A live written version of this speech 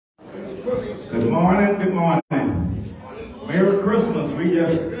Good morning, good morning. Merry Christmas. We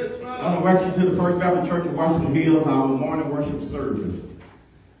just want to welcome you to the First Baptist Church of Washington Hills, our morning worship service.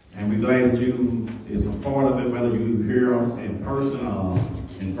 And we're glad that you is a part of it, whether you hear us in person or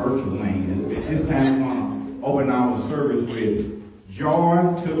in virtual land. At this time, we want to open our service with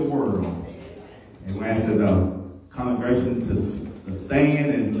Joy to the World. And we ask the congregation to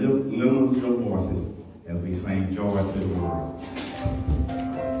stand and lift your voices as we sing Joy to the World.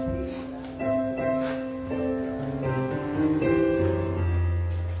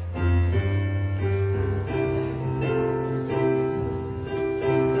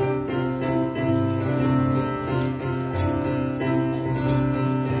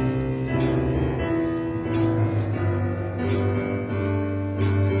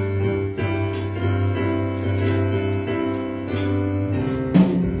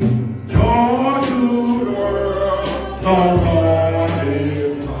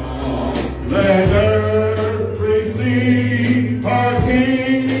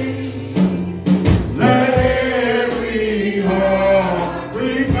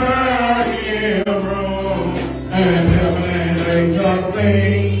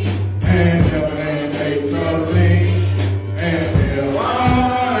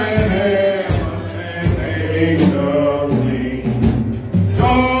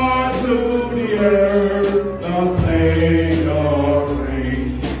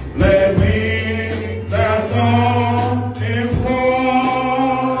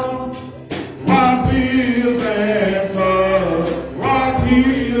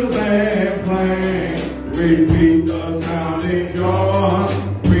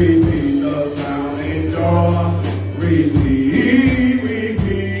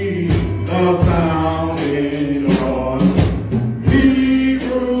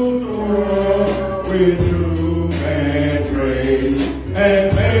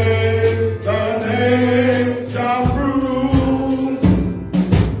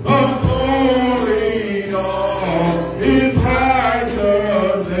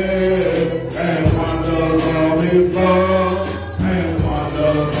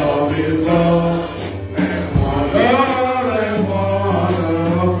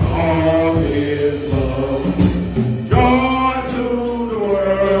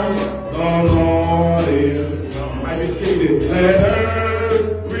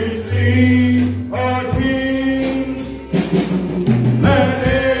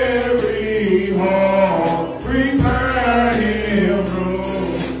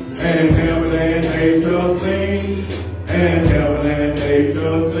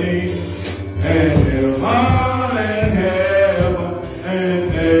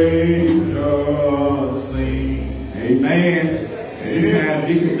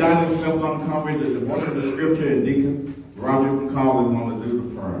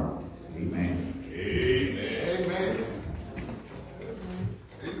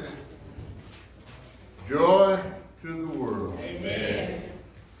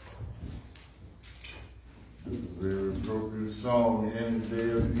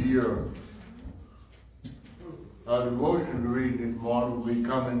 Our devotion reading this morning will be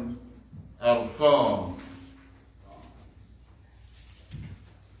coming out of Psalms.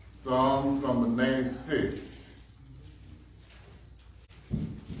 Psalms number 96.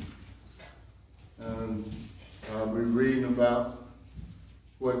 And I'll be reading about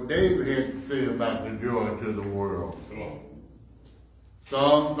what David had to say about the joy to the world.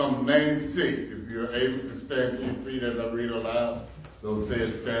 Psalms number 96. If you're able to stand to your feet as I read aloud those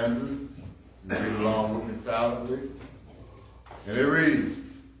said stanzas. You read along with me silently. And it reads,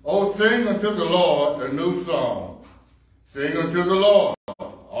 "Oh, sing unto the Lord a new song. Sing unto the Lord,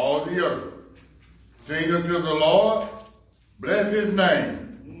 all the earth. Sing unto the Lord, bless his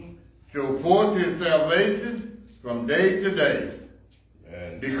name. Show forth his salvation from day to day.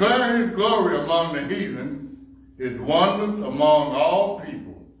 And declare his glory among the heathen, his wonders among all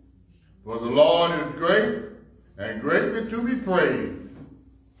people. For the Lord is great and greatly to be praised.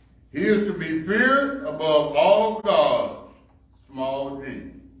 He is to be feared above all gods, small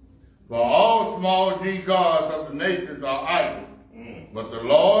g. For all small g gods of the nations are idols, but the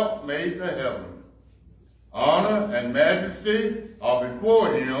Lord made the heavens. Honor and majesty are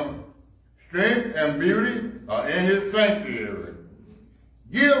before him. Strength and beauty are in his sanctuary.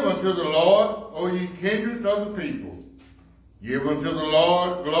 Give unto the Lord, O ye kindreds of the people. Give unto the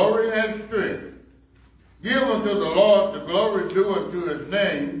Lord glory and strength. Give unto the Lord the glory due unto his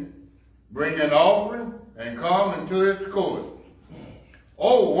name. Bring an offering and come into his courts.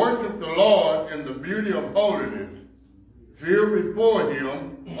 Oh, worship the Lord in the beauty of holiness. Fear before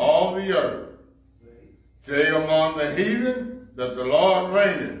him all the earth. Say among the heathen that the Lord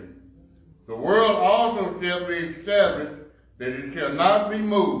reigneth. The world also shall be established, that it shall not be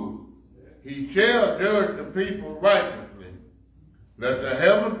moved. He shall judge the people righteously. Let the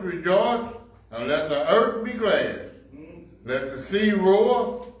heavens rejoice, and let the earth be glad. Let the sea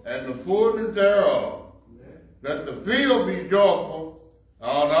roar, and the fullness thereof. Let the field be joyful,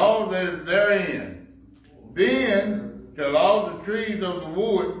 and all that is therein. Then shall all the trees of the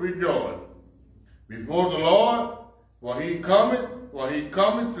wood rejoice before the Lord, for he cometh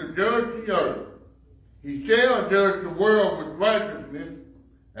to judge the earth. He shall judge the world with righteousness,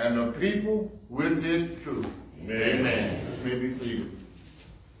 and the people with his truth. Amen. You may be seated.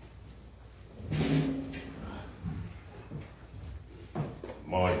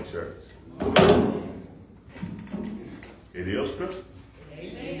 Morning, church. It is Christmas.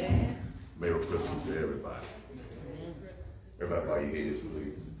 Amen. Merry Christmas to everybody. Everybody bow your heads,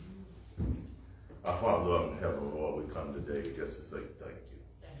 please. Our Father in heaven, Lord, we come today just to say thank you.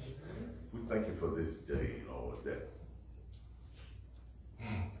 We thank you for this day, Lord, that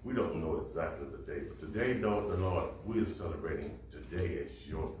we don't know exactly the day, but today, Lord, we are celebrating today as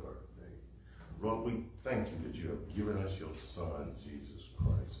your birthday. Lord, we thank you that you have given us your Son, Jesus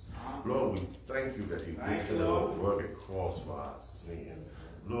Christ. Lord, we thank you that he went to the rugged cross for our sins.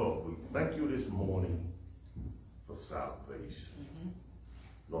 Lord, we thank you this morning for salvation.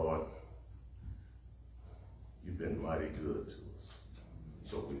 Lord, you've been mighty good to us.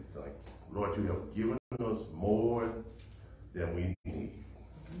 So we thank you. Lord, you have given us more than we need.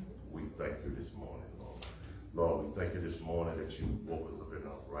 We thank you this morning, Lord. Lord, we thank you this morning that you woke us up in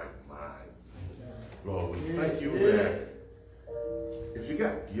our right mind. Lord, we thank you that if you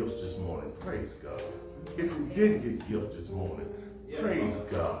got gifts this morning, praise God. If you didn't get gifts this morning, praise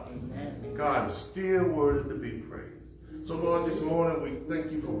God. God is still worthy to be praised. So, Lord, this morning we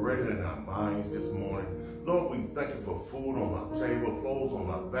thank you for readying our minds this morning. Lord, we thank you for food on our table, clothes on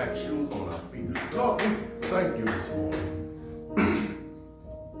our back, shoes on our feet. Lord, we thank you this morning.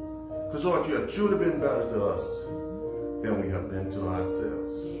 Because, Lord, you have truly been better to us than we have been to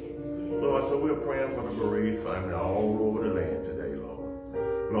ourselves. Lord, so we're praying for the bereaved family all over the land today,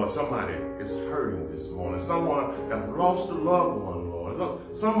 Lord. Lord, somebody is hurting this morning. Someone has lost a loved one, Lord. Look,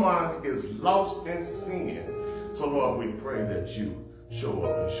 someone is lost in sin. So, Lord, we pray that you show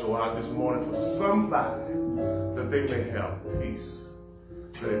up and show out this morning for somebody, that they may have peace,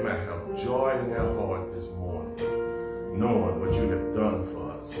 that they may have joy in their heart this morning, knowing what you have done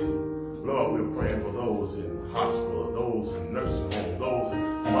for us. Lord, we're praying for those in hospital, those in nursing homes, those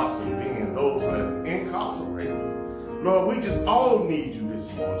in box and being, those who are incarcerated. Lord, we just all need you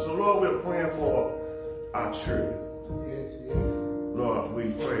this morning. So, Lord, we're praying for our children. Lord,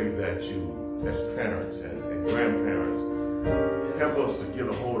 we pray that you, as parents and grandparents, help us to get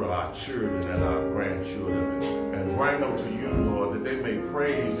a hold of our children and our grandchildren and bring them to you, Lord, that they may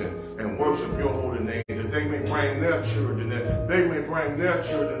praise and worship your holy name, that they may bring their children, that they may bring their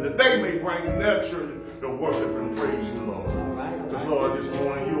children, that they may bring their children to worship and praise you, Lord. Because, Lord, this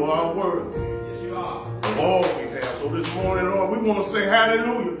morning you are worthy. Yes, you are. Of all we have. So this morning, Lord, we want to say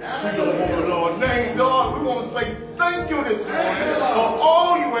hallelujah to your holy Lord name, God. We want to say thank you this morning for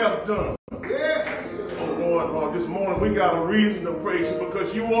all you have done. Lord, this morning we got a reason to praise you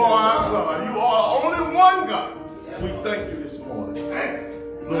because you are our God. You are only one God. We thank you this morning.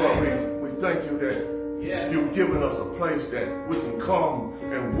 Lord, we thank you that you've given us a place that we can come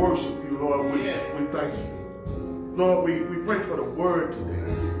and worship you, Lord. We thank you. Lord, we pray for the word today.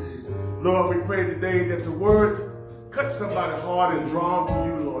 Lord, we pray today that the word cut somebody's heart and draw them to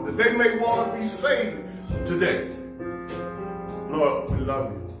you, Lord, that they may want to be saved today. Lord, we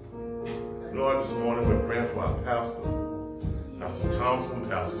love you. Lord, this morning we're praying for our pastor, Pastor Thompson,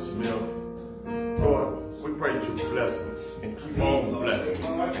 Pastor Smith. Lord, we pray that you bless them and keep on blessing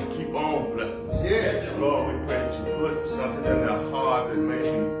them and keep on blessing them. Yes. Lord, we pray that you put something in their heart that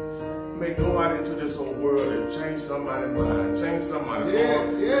may go out into this whole world and change somebody's mind, change somebody's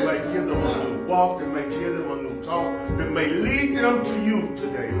heart. That may give them a new walk, that may give them a new talk, that may lead them to you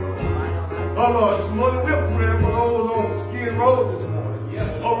today, Lord. Oh, Lord, this morning we're praying for those on Skid Road this morning.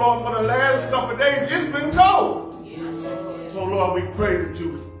 Oh, Lord, for the last couple of days, it's been cold. So, Lord, we pray that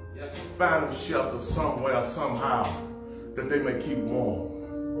you find them shelter somewhere, somehow, that they may keep warm.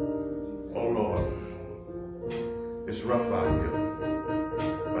 Oh, Lord, it's rough out here.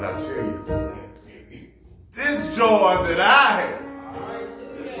 But I tell you, this joy that I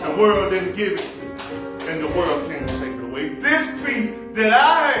have, the world didn't give it to me, and the world can't take it away. This peace that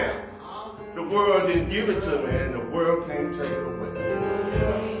I have, the world didn't give it to me, and the world can't take it away.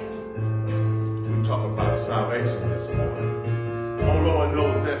 We talk about salvation this morning. Oh, Lord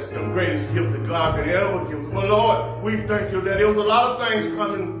knows that's the greatest gift that God can ever give. But Lord, we thank you that there was a lot of things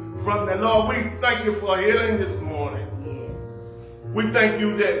coming from that. Lord, we thank you for healing this morning. We thank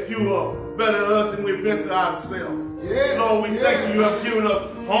you that you are better to us than we've been to ourselves. Lord, we thank you have given us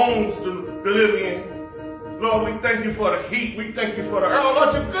homes to live in. Lord, we thank you for the heat. We thank you for the earth.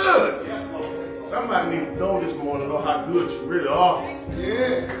 Lord, you're good. Somebody needs to know this morning, Lord, how good you really are.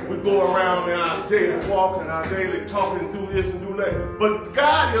 We go around in our daily walk and our daily talking and do this and do that. But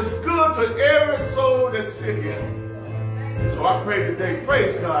God is good to every soul that's sitting here. So I pray today,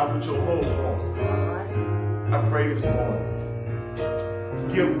 praise God with your whole heart. I pray this morning,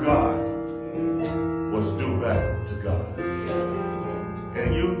 give God what's due back to God.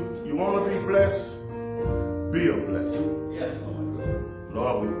 And you want to be blessed, be a blessing.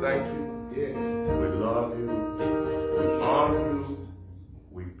 Lord, we thank you. We love you. We honor you.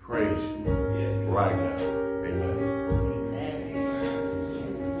 We praise you right now. Amen.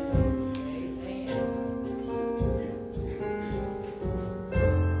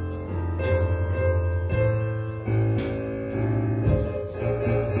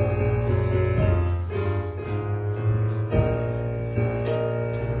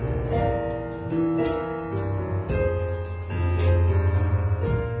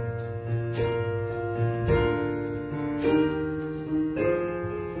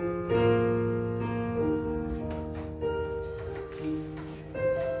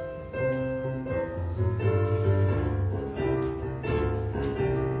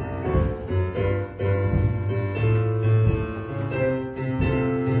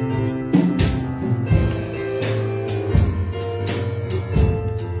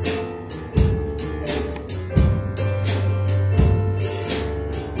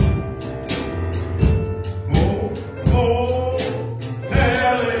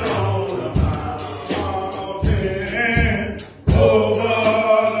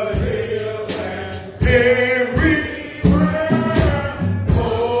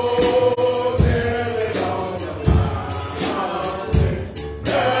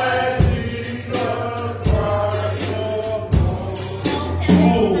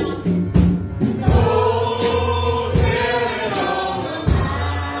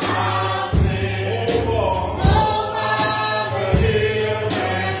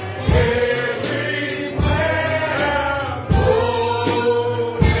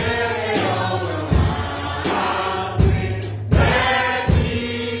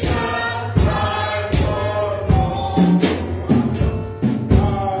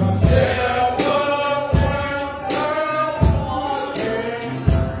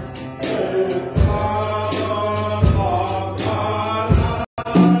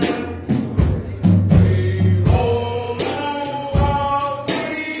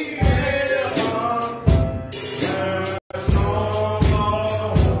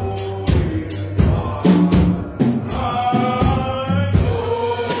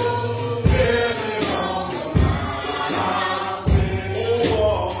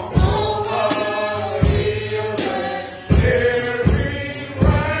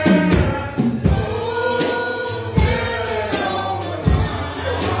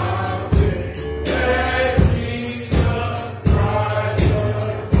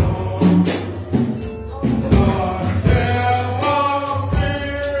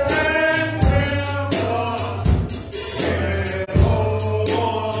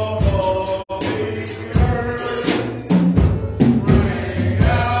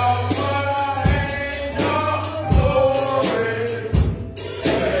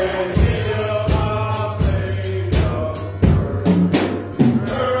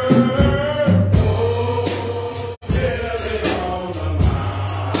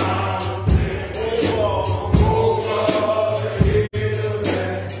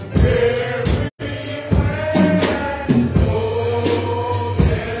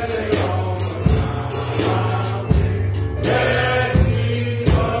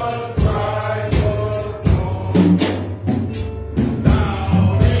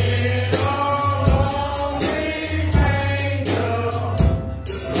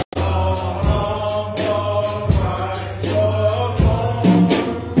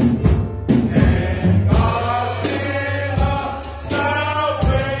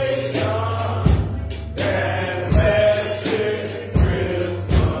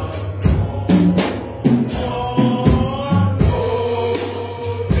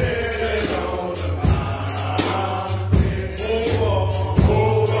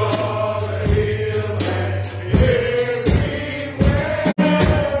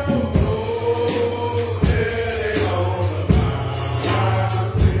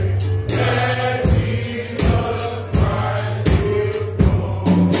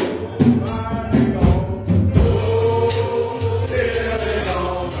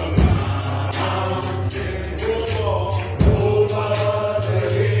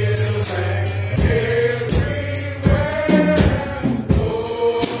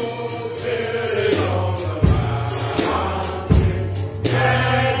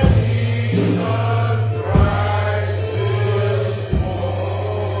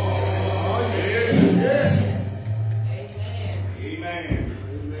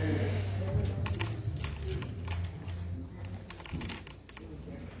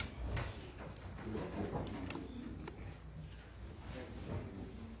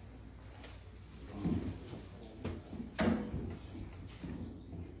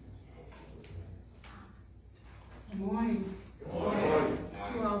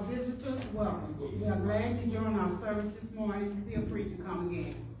 We are glad you joined our service this morning. Feel free to come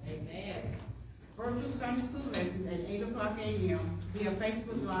again. Amen. Virtual Sunday school lessons at 8 o'clock a.m. via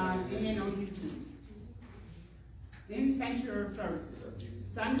Facebook Live and on YouTube. Then sanctuary services.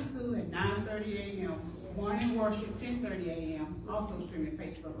 Sunday school at 9:30 a.m. Morning worship 10:30 a.m. Also streaming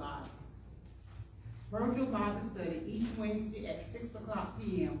Facebook Live. Virtual Bible study each Wednesday at 6 o'clock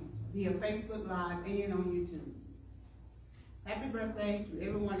p.m. via Facebook Live and on YouTube. Happy birthday to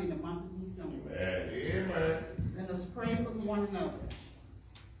everyone in the month of December. Amen. Let us pray for one another.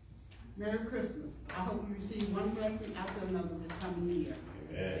 Merry Christmas. I hope you receive one blessing after another this coming year.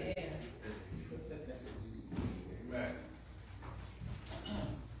 Amen. Amen.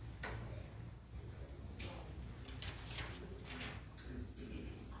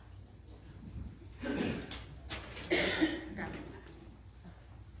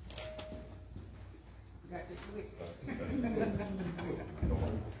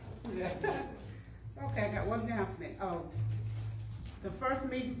 Okay, I got one announcement. The first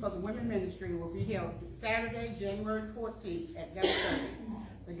meeting for the women ministry will be held Saturday, January 14th at 11:30.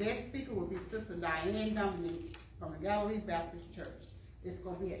 The guest speaker will be Sister Diane Dominique from the Galilee Baptist Church. It's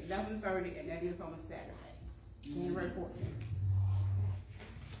going to be at 11:30, and that is on a Saturday, January 14th.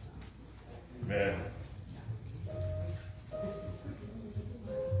 Amen.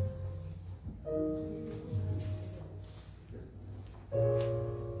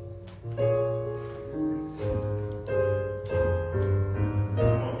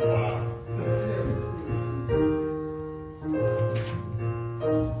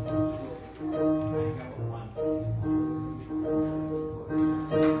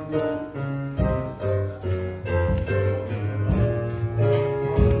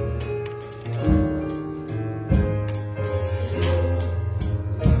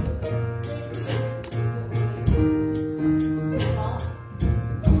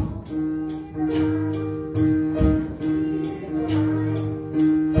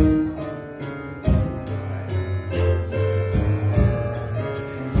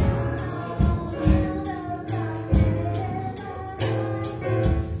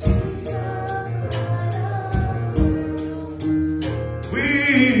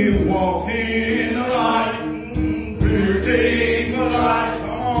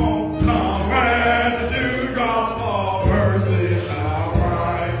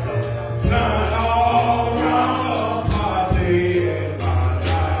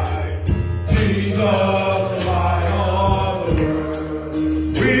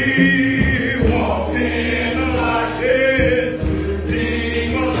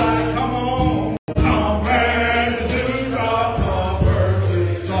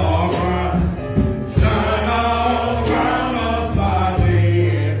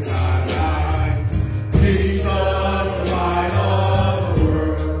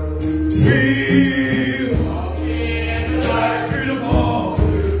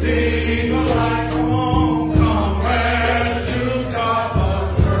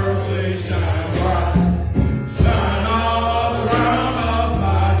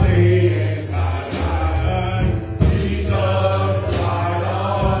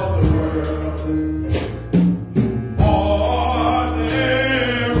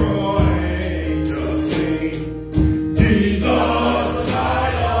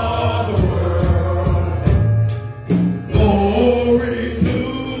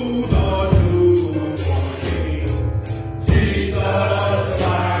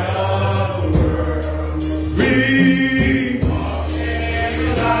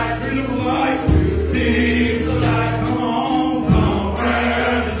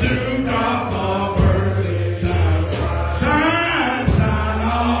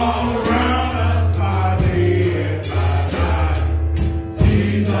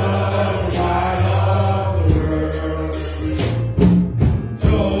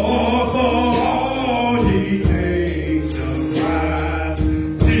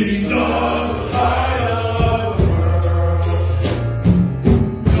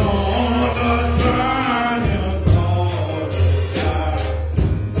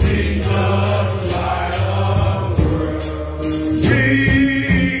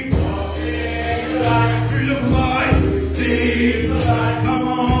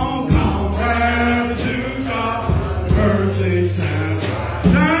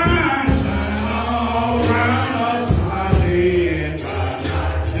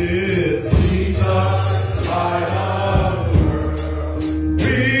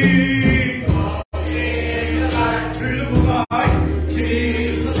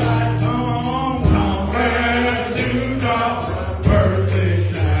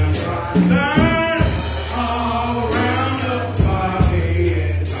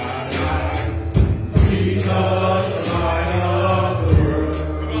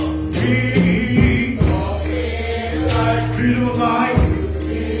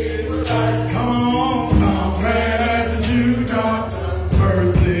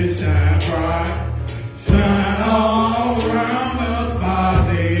 shine bright. Shine all around us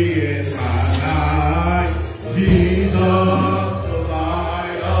by day and by night. Jesus, the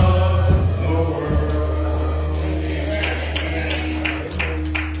light of the world.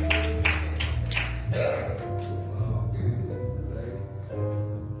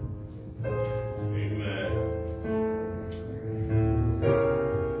 Amen.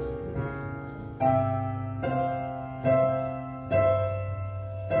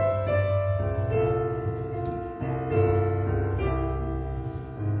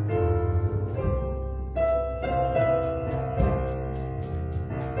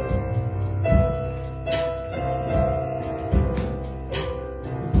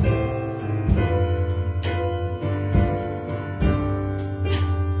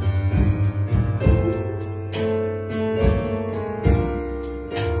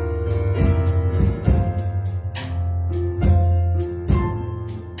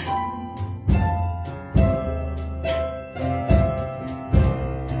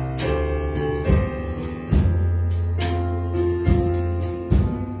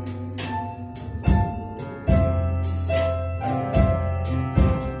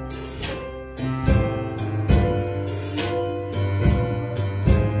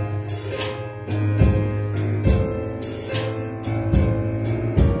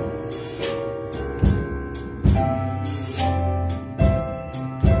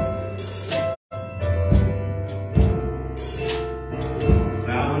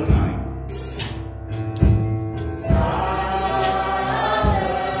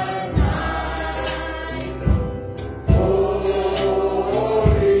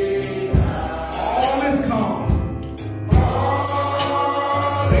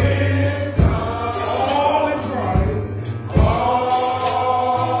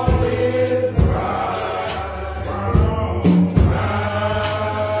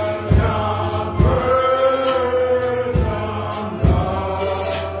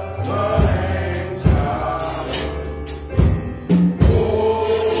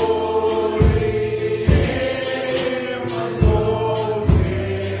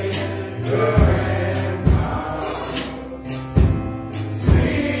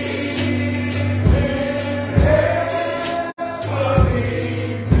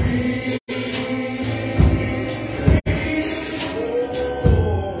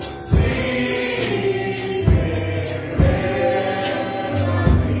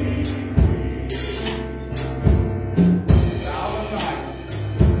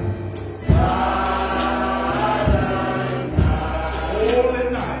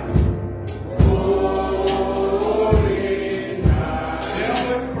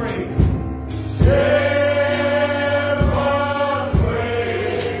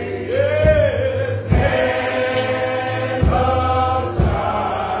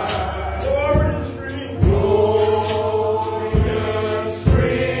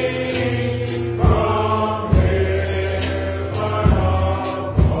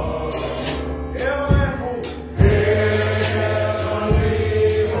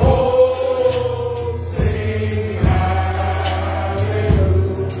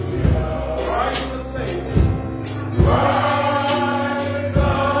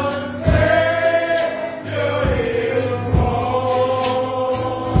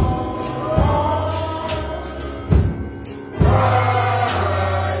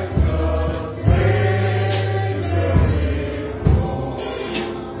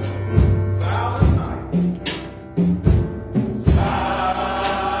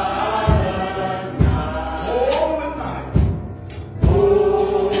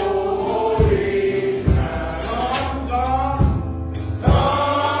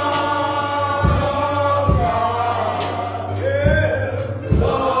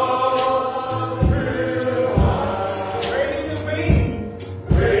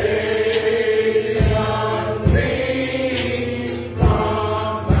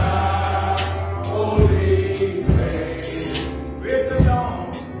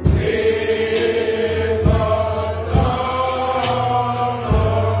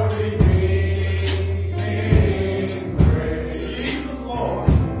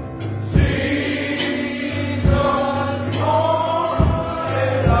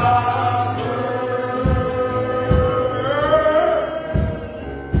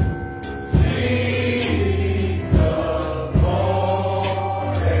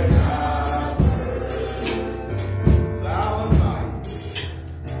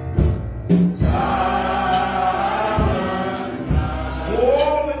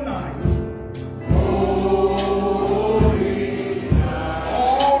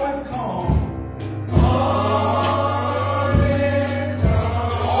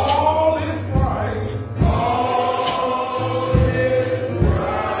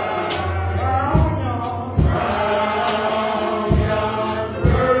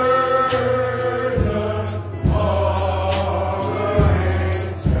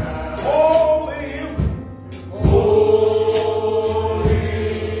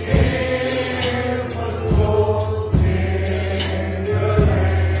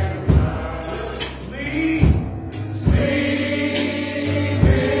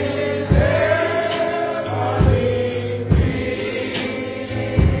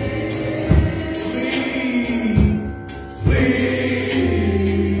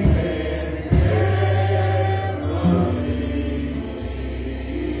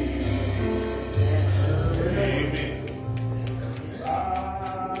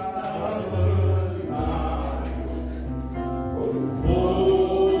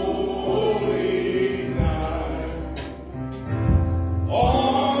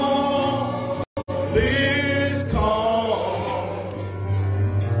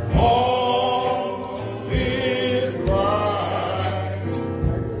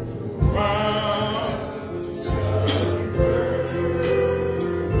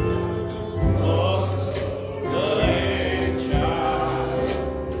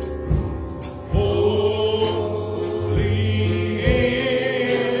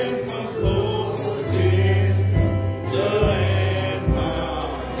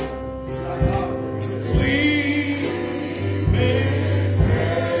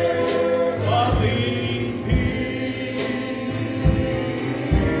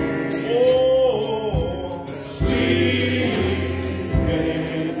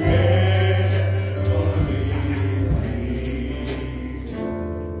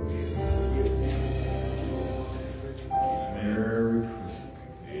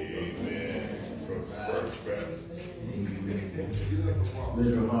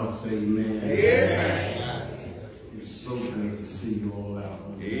 God say amen. Amen. It's so good to see you all out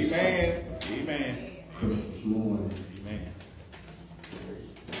on this Amen. Christmas morning. Amen.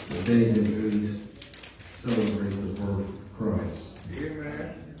 The day that we celebrate the birth of Christ.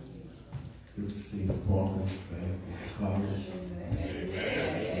 Amen. Good to see the Parkers back at college.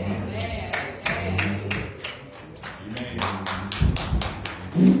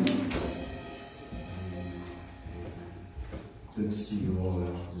 Good to see you all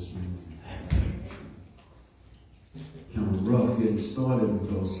out this morning. Kind of rough getting started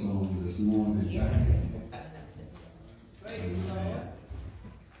with those songs this morning.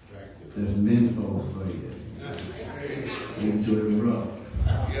 There's men folks for you. You do it rough.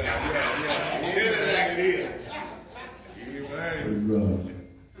 Rough.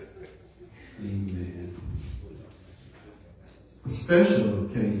 Amen. A special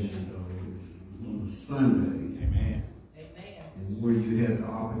occasion, though, is on a Sunday. Amen. And where you have the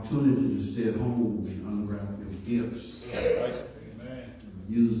opportunity to stay at home and unwrap your gifts. Amen.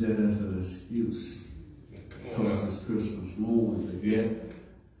 Use that as an excuse because it's Christmas morning, but yet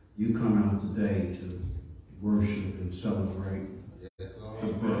you come out today to worship and celebrate the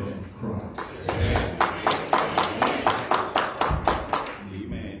birth of Christ.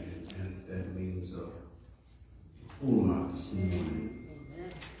 Amen. And that means a whole lot this morning.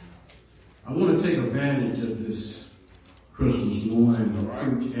 I want to take advantage of this Christmas morning to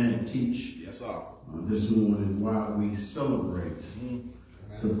preach and teach this morning while we celebrate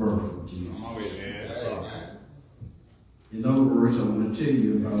the birth of Jesus. In other words, I want to tell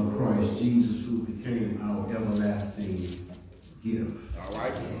you about Christ Jesus, who became our everlasting gift. All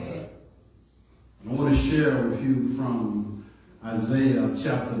right. I want to share with you from Isaiah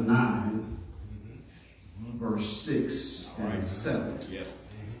chapter 9, verse 6 and 7. Yes.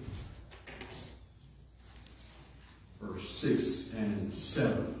 Verse 6 and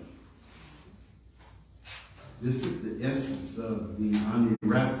 7. This is the essence of the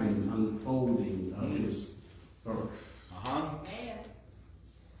unwrapping, unfolding of his birth.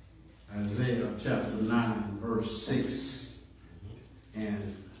 Isaiah chapter 9, verse 6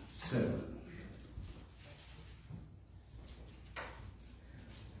 and 7.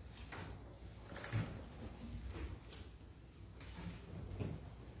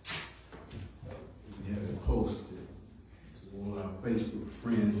 We have it posted to all our Facebook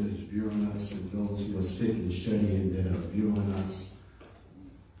friends that's viewing us and those who are sick and shut in that are viewing us.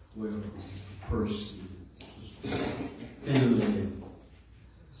 Well, Percy, Sister Finley,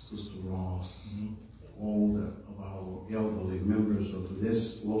 Sister Ross, all of our elderly members of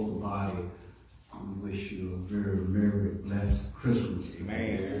this local body, we wish you a very Merry, blessed Christmas.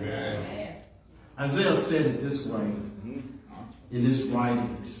 Amen. Amen. Isaiah said it this way in his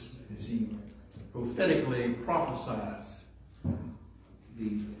writings as he prophetically prophesies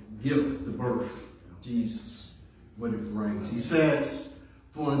the gift, the birth of Jesus, what it brings. He says,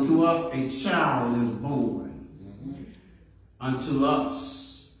 "For unto us a child is born, unto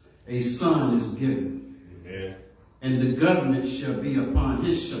us a son is given, and the government shall be upon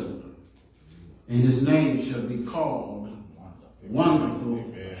his shoulder, and his name shall be called Wonderful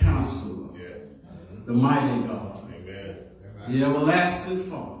Counselor, the Mighty God, the Everlasting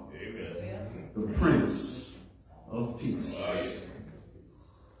Father, the Prince of Peace.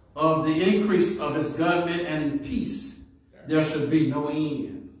 Of the increase of his government and peace there shall be no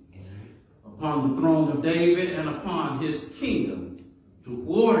end, upon the throne of David and upon his kingdom, to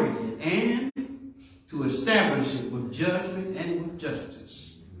order it and to establish it with judgment and with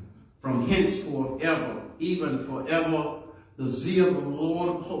justice, from henceforth ever, even forever, the zeal of the Lord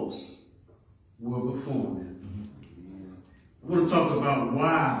of hosts will perform it." I want to talk about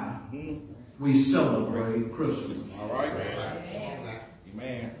why we celebrate Christmas. All right.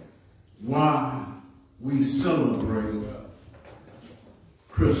 Amen. Why we celebrate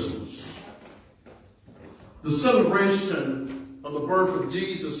Christmas. The celebration of the birth of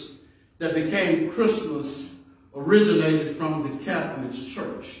Jesus that became Christmas originated from the Catholic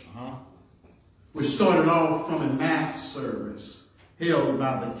Church, which started off from a mass service held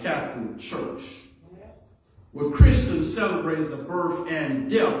by the Catholic Church, where Christians celebrated the birth and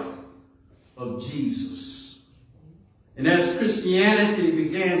death of Jesus. And as Christianity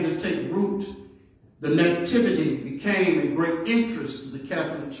began to take root, the nativity became a great interest to the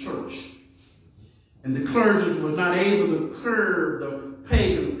Catholic Church. And the clergy were not able to curb the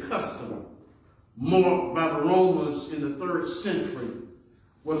pagan custom marked by the Romans in the 3rd century,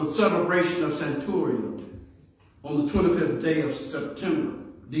 where the celebration of Santurio on the 25th day of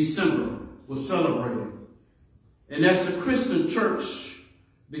December was celebrated. And as the Christian church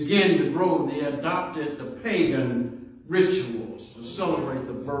began to grow, they adopted the pagan rituals churches to celebrate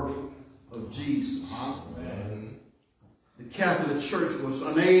the birth of Jesus. The Catholic Church was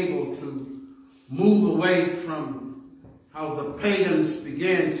unable to move away from how the pagans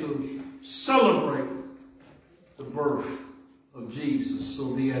began to celebrate the birth of Jesus.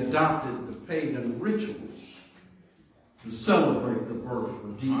 So they adopted the pagan rituals to celebrate the birth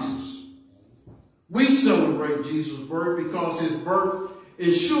of Jesus. We celebrate Jesus' birth because his birth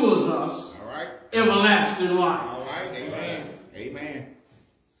ensures us everlasting life. All right, amen. Amen.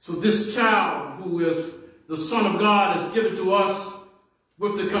 So this child who is the Son of God is given to us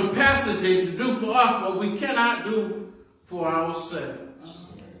with the capacity to do for us what we cannot do for ourselves.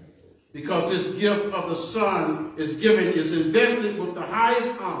 Because this gift of the Son is invested with the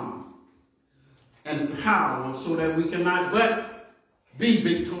highest honor and power so that we cannot but be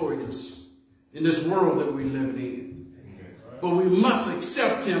victorious in this world that we live in. But we must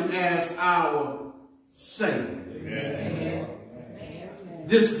accept him as our Savior. Amen.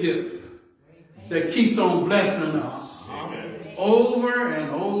 This gift that keeps on blessing us over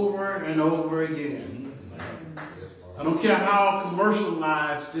and over and over again. I don't care how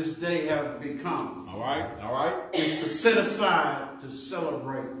commercialized this day has become. All right. It's to set aside to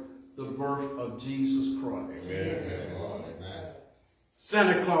celebrate the birth of Jesus Christ. Amen.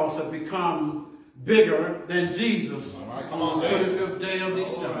 Santa Claus has become bigger than Jesus on the 25th day of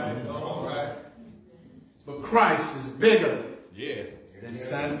December. But Christ is bigger than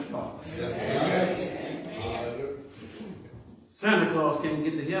Santa Claus. Santa Claus can't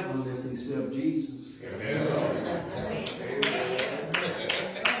get to heaven unless he accepts Jesus. Can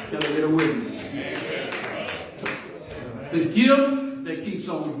I get a witness? The gift that keeps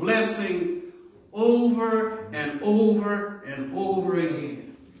on blessing over and over and over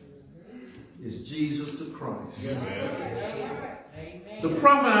again is Jesus the Christ. The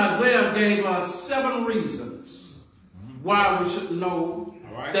prophet Isaiah gave us 7 reasons why we should know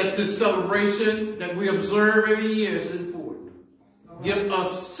that this celebration that we observe every year is important. Give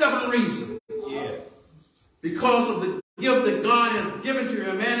us 7 reasons. Because of the gift that God has given to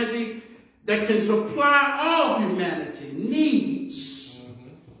humanity that can supply all humanity needs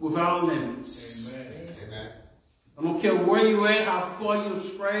without limits. Amen. I don't care where you're at, how far you've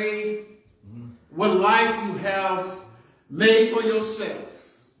strayed, what life you have made for yourself.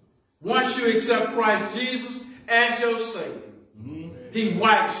 Once you accept Christ Jesus as your Savior, he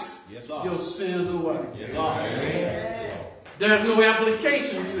wipes your sins away. There's no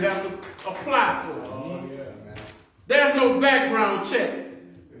application you have to apply for. There's no background check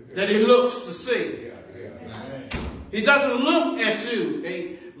that he looks to see. He doesn't look at you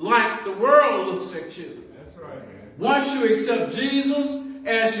like the world looks at you. Once you accept Jesus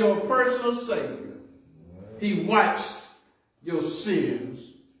as your personal Savior, he wipes your sins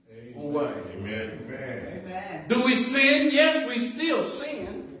away. Amen. Do we sin? Yes, we still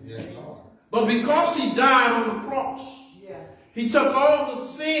sin. But because he died on the cross, he took all the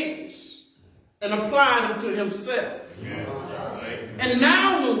sins and applied them to himself. And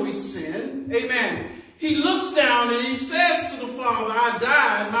now when we sin, amen, he looks down and he says to the Father, I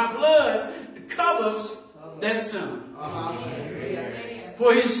died, my blood covers that sin.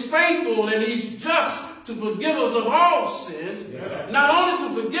 For he's faithful and he's just to forgive us of all sins. Not only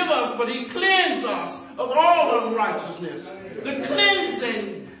to forgive us, but he cleanses us of all unrighteousness. The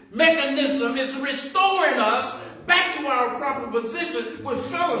cleansing mechanism is restoring us back to our proper position with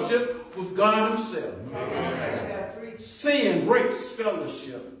fellowship with God himself. Sin breaks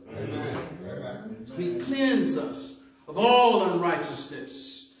fellowship. He cleanses us of all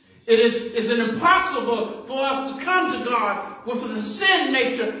unrighteousness. It is impossible for us to come to God with the sin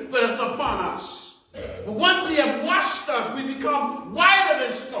nature that is upon us. But once he has washed us, we become whiter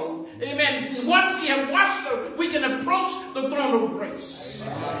than snow. Amen. And once he has washed us, we can approach the throne of grace.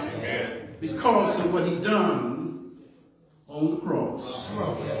 Amen. Because of what he done on the cross.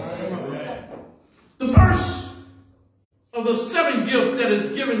 The first of the 7 gifts that is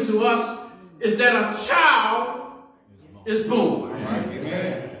given to us is that a child is born.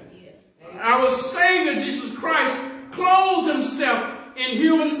 Amen. Our Savior, Jesus Christ, clothed himself in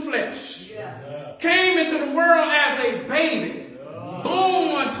human flesh. Came into the world as a baby,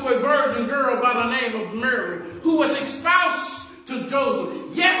 born to a virgin girl by the name of Mary, who was espoused to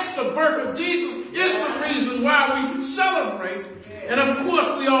Joseph. Yes, the birth of Jesus is the reason why we celebrate. And of course,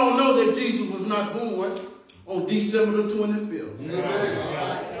 we all know that Jesus was not born on December the 25th.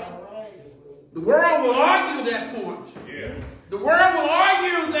 The world will argue that point. The world will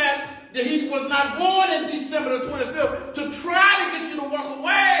argue that he was not born in December the 25th to try to get you to walk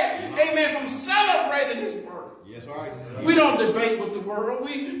away, amen, from celebrating his birth. Yes, right. We don't debate with the world.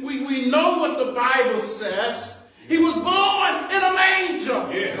 We know what the Bible says. He was born in a manger.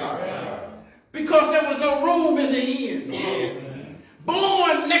 Because there was no room in the inn.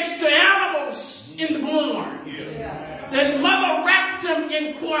 Born next to animals in the barn. Then mother wrapped him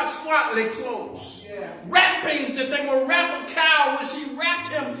in quite swaddling clothes. Wrappings that they were wrap a cow when she wrapped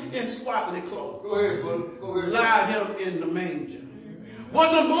him in swaddling clothes. Go ahead, brother. Go ahead. Lied him in the manger.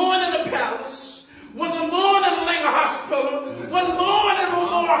 Wasn't born in the palace. Wasn't born in a Langer hospital. Wasn't born in a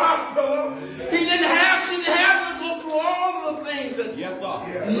Memorial hospital. She didn't have to go through all of the things that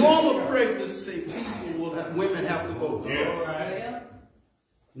normal pregnancy women have to go through.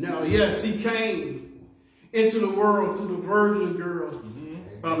 Now, yes, he came into the world through the virgin girl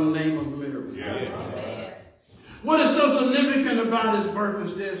by the name of Mary. What is so significant about his birth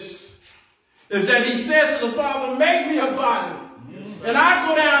is this, is that he said to the Father, make me a body, and I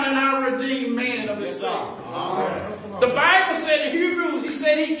go down and I redeem man of his son. The Bible said in Hebrews, he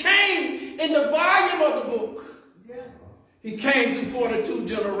said he came in the volume of the book. He came through 42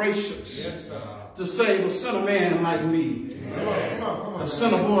 generations to save a son of man like me, a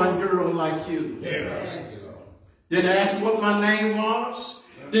son of boy and girl like you. Didn't ask what my name was.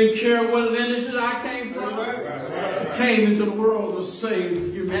 Didn't care what lineage I came from. Came into the world to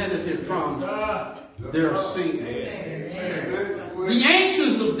save humanity from their sin. The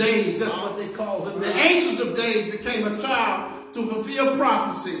ancients of days, that's what they called them. The ancients of days became a child to fulfill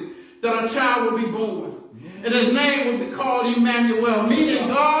prophecy that a child would be born. And his name would be called Emmanuel, meaning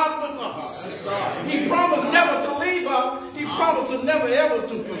God with us. He promised never to leave us. He promised to never ever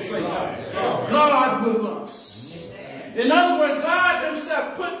to forsake us. God with us. In other words, God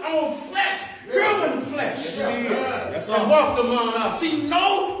himself put on flesh, human flesh, and walked among us. He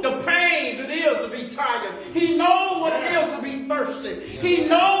knows the pains it is to be tired. He knows what it is to be thirsty. He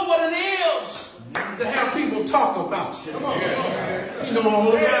knows what it is to have people talk about you. He knows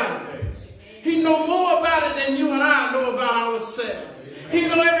all about it. He knows more about it than you and I know about ourselves. He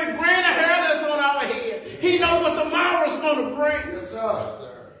knows every grain of hair that's on our head. He knows what tomorrow's going to bring.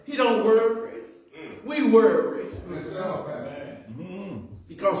 He don't worry. We worry.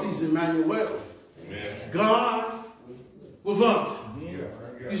 Because he's Emmanuel. God with us.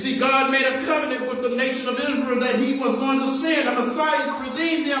 You see, God made a covenant with the nation of Israel that he was going to send a Messiah to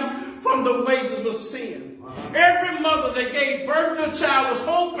redeem them from the wages of sin. Every mother that gave birth to a child was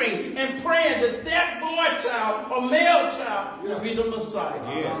hoping and praying that that boy child or male child would be the Messiah.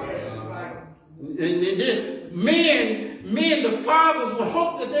 And then men, the fathers would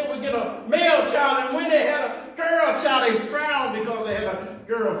hope that they would get a male child, and when they had a girl child, they frowned because they had a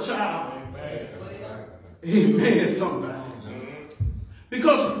girl child. Amen, somebody.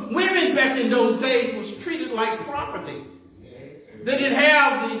 Because women back in those days was treated like property. They didn't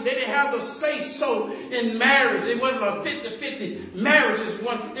have the say-so in marriage. It wasn't a 50-50 marriage.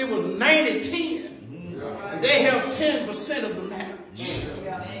 It was 90-10. They held 10% of the marriage.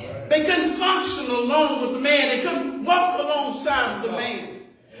 They couldn't function alone with the man. They couldn't walk alongside of the man.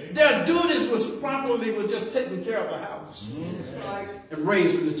 Their duties was just taking care of the house and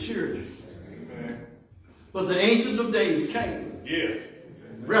raising the children. But the Ancient of Days came,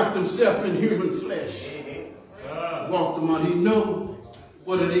 wrapped himself in human flesh, walked among. He knew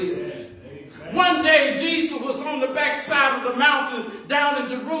what it is. One day, Jesus was on the backside of the mountain down in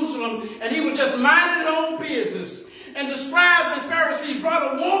Jerusalem, and he was just minding his own business. And the scribes and Pharisees brought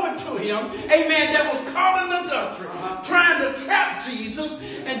a woman to him, amen, that was caught in adultery, trying to trap Jesus.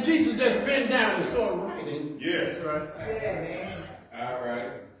 And Jesus just bent down and started writing. All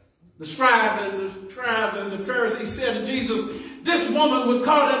right. The scribes and the Pharisees said to Jesus, this woman was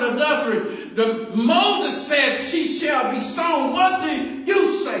caught in adultery. Moses said she shall be stoned. What do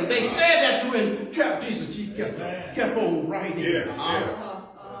you say? They said that to him, trap Jesus. He kept on writing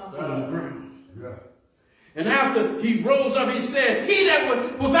on the ground. And after he rose up, he said, he that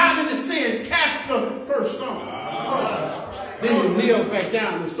was without any sin cast the first stone. Then he kneeled back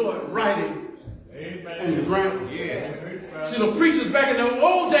down and started writing on the ground. See, the preachers back in the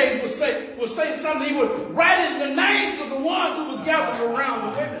old days would say something. He would write in the names of the ones who were gathered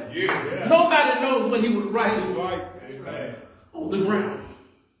around the women. Nobody knows what he was writing on the ground.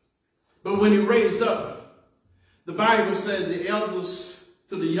 But when he raised up, the Bible said the elders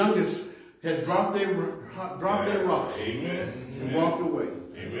to the youngest had dropped their rocks and walked away.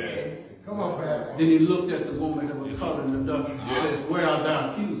 Come on, man. Then he looked at the woman that was caught in adultery and said, where are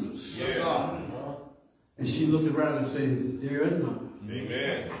thy accusers? And she looked around and said, there is none.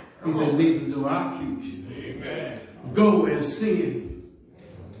 He said, neither do I accuse you. Go and sin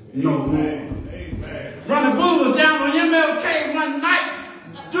no more. Ronnie Bullard was down on MLK one night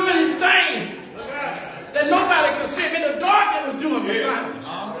doing his thing that nobody could see him in the dark. It was doing the thing.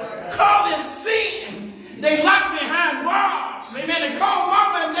 Caught in sin. They locked him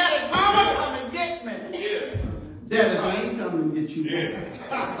you more.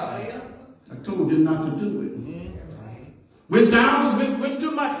 I told you not to do it. Went down, went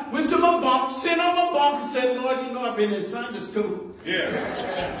to my bunk, sat on my bunk and said, Lord, you know I've been in Sunday school. Yeah.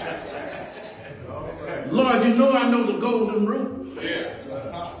 Lord, you know I know the golden rule. Yeah.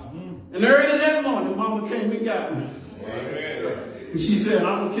 And early that morning, Mama came and got me. Amen. And she said,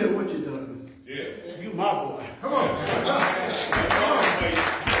 I don't care what you done. Yeah. You my boy. Come on.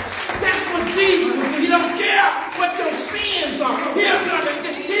 That's what Jesus would do. He don't care what your sins are.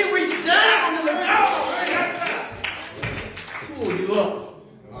 He'll reach down in the God. Pull you up.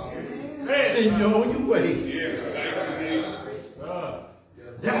 Send you on your way.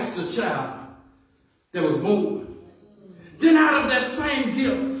 That's the child that was born. Then out of that same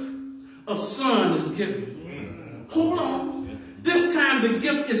gift, a son is given. Hold on. This time the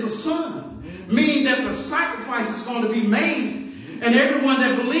gift is a son, meaning that the sacrifice is going to be made, and everyone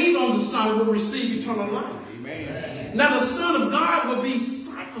that believes on the Son will receive eternal life. Amen. Now the Son of God will be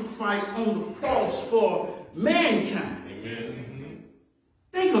sacrificed on the cross for mankind. Amen.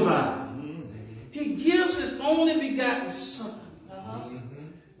 Think about it. He gives his only begotten Son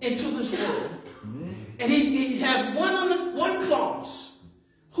into this world. And he has one clause.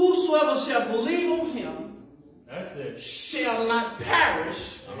 Whosoever shall believe on him shall not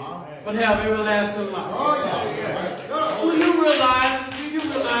perish, but have everlasting life. Do you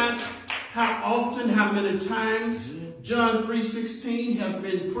realize how often, how many times John 3:16 has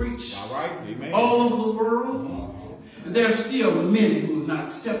been preached all over the world? And there are still many who are not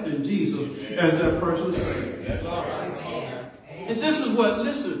accepting Jesus as their personal Savior. And this is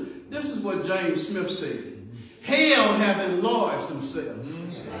what James Smith said. Hell have enlarged themselves.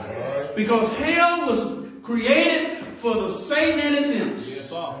 Because hell was created for the Satan and his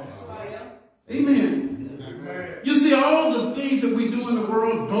imps. Amen. You see, all the things that we do in the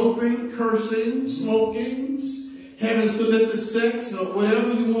world, doping, cursing, smoking, having illicit sex, or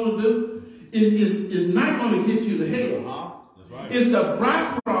whatever you want to do, is not going to get you to hell. It's the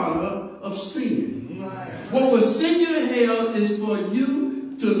byproduct of sin. What will send you to hell is for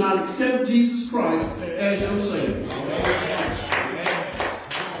you to not accept Jesus Christ as your Savior.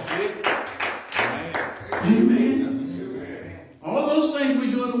 Amen. All those things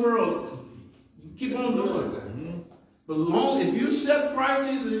we do in the world, you keep on doing that. But if you accept Christ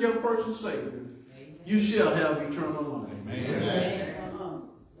Jesus as your personal Savior, you shall have eternal life. Amen.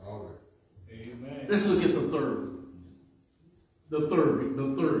 Let's look at the third. The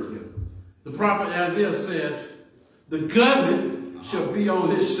third here. The prophet Isaiah says, the government shall be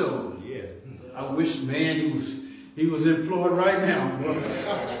on his shoulder. Yes. I wish, man, he was employed right now.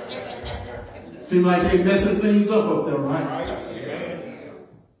 Seems like they're messing things up there, right?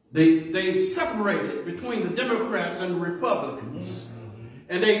 They separated between the Democrats and the Republicans.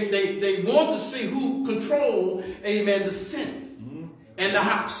 And they want to see who control, amen, the Senate and the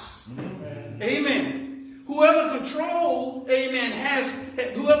House. Amen. Whoever control, amen,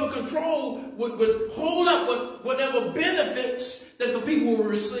 whoever control would hold up whatever benefits that the people will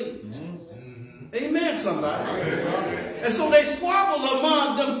receive. Amen, somebody. And so they squabble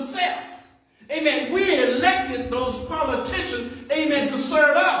among themselves. Amen. We elected those politicians, amen, to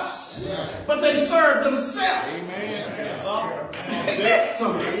serve us. But they serve themselves. Amen.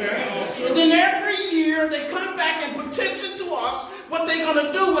 And then every year they come back and petition to us what they're going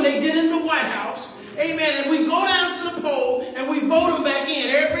to do when they get in the White House. Amen. And we go down to the poll and we vote them back in.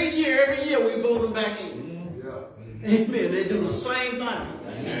 Every year we vote them back in. Amen. They do the same thing.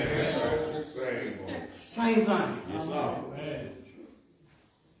 Same thing.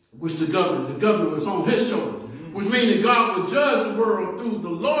 Which the government was on his shoulder. Which means that God would judge the world through the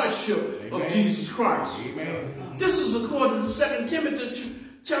lordship of Jesus Christ. Amen. This is according to 2 Timothy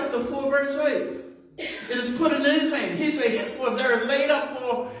chapter 4 verse 8. It is put in his hand. He said, for there laid up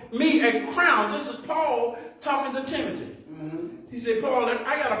for me a crown. This is Paul talking to Timothy. He said, Paul,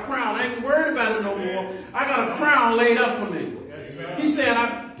 I got a crown. I ain't worried about it no more. I got a crown laid up for me. He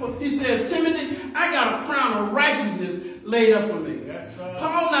said, Timothy, I got a crown of righteousness laid up for me.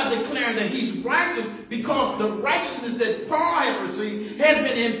 Paul not declaring that he's righteous because the righteousness that Paul had received had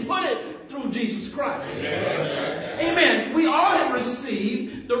been inputted through Jesus Christ. Amen. We all have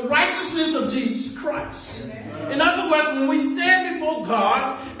received the righteousness of Jesus Christ. In other words, when we stand before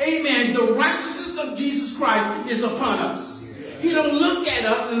God, amen, the righteousness of Jesus Christ is upon us. He don't look at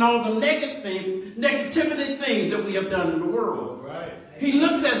us and all the negativity things that we have done in the world. He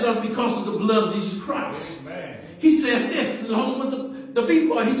looks at us because of the blood of Jesus Christ. He says this, along with the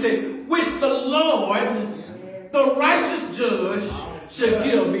people, he said, which the Lord, the righteous judge, shall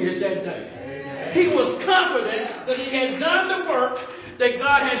give me at that day. He was confident that he had done the work that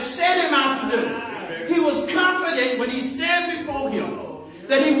God had set him out to do. He was confident when he stand before him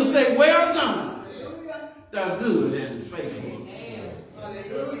that he would say, well done, thou good and faithful.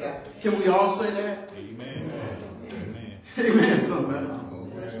 Can we all say that? Amen. Amen, somebody.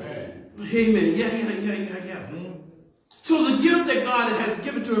 Amen. Yeah. So the gift that God has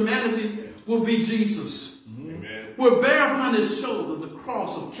given to humanity will be Jesus. Amen. Will bear upon his shoulder the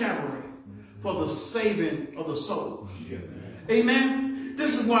cross of Calvary for the saving of the soul. Amen.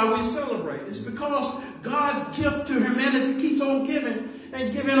 This is why we celebrate. It's because God's gift to humanity keeps on giving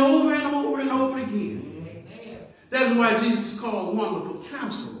and giving over and over and over again. That is why Jesus is called Wonderful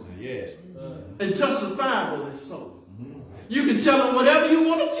Counselor. Yes. And Justifiable is so. You can tell him whatever you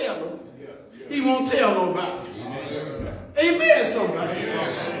want to tell him. He won't tell nobody. Amen, somebody.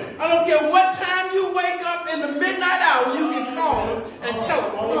 I don't care what time you wake up in the midnight hour, you can call him and tell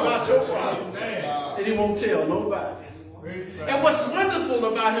him all about your problem. And he won't tell nobody. And what's wonderful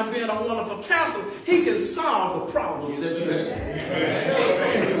about him being a wonderful counselor, he can solve the problems that you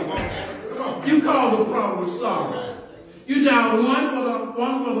have. You call the problem solved. You dial one for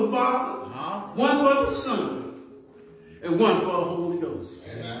the Father, one for the Son, and one for the Holy Ghost.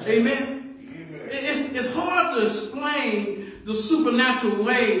 Amen. It's hard to explain the supernatural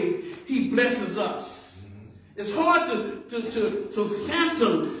way he blesses us. It's hard to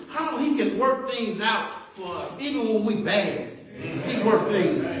fathom how he can work things out for us, even when we bad. He works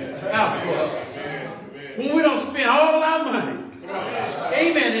things out for us. When we don't spend all our money.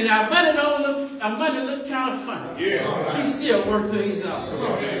 Amen. And our money look kind of funny. He still works things out for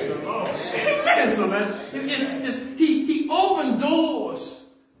us. Amen, somebody. He opened doors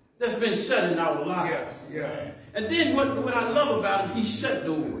that's been shut in our lives. And then what I love about him, he shut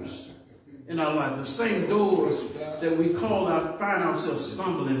doors in our life. The same doors that we find ourselves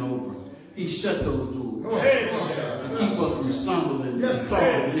stumbling over. He shut those doors. To keep us from stumbling and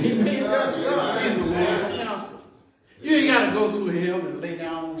falling. He's a wonderful counselor. You ain't got to go to him and lay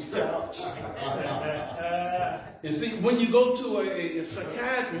down on the couch. And see, when you go to a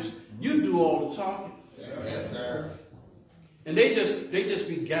psychiatrist, you do all the talking. Yes, sir. And they just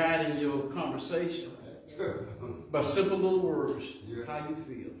be guiding your conversation by simple little words. How you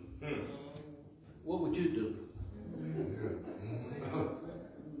feel? What would you do?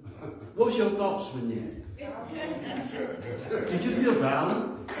 What was your thoughts when you? Did you feel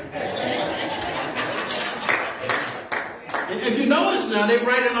violent? And if you notice now, they're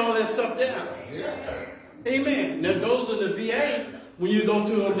writing all that stuff down. Amen. Now those in the VA, when you go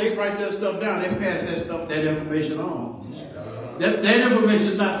to them, they write that stuff down. They pass that information on. That information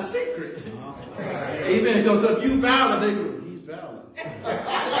is not secret. Amen. Because if you violent, they go, he's violent.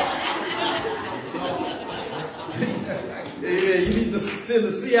 Amen. You need to send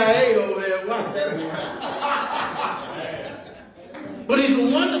the CIA over there and watch that. But he's a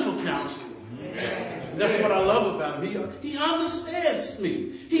wonderful counselor. That's what I love about him. He understands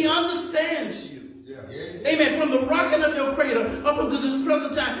me. He understands you. Amen. From the rocking of your cradle up until this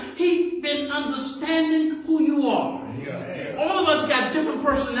present time, he's been understanding who you are. All of us got different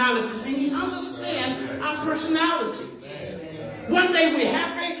personalities, and he understands our personalities. One day we're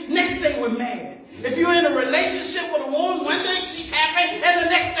happy, next day we're mad. If you're in a relationship with a woman, one day she's happy, and the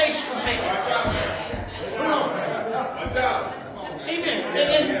next day she's mad. Amen.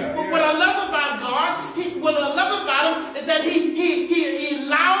 And what I love about God, what I love about him is that he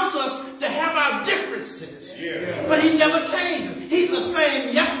allows us to have our differences. But he never changes. He's the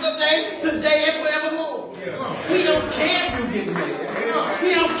same yesterday, today, and forevermore. He don't care if you get married.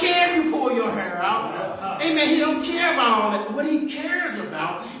 He don't care if you pull your hair out. Amen. He don't care about all that. What he cares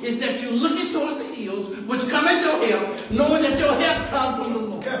about is that you're looking towards the hills, which come into your help, knowing that your help comes from the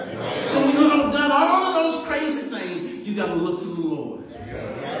Lord. So when you've done all of those crazy things, you got to look to the Lord.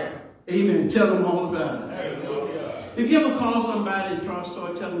 Amen. Tell them all about it. If you ever call somebody and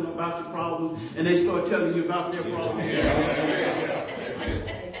start telling them about your problem, and they start telling you about their problem,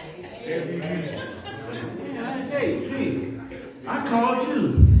 hey, I called you.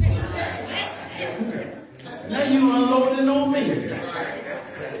 Now you unloading on me.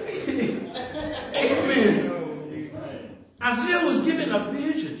 Amen. Isaiah was given a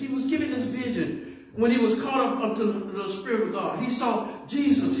vision. He was given this vision when he was caught up to the Spirit of God. He saw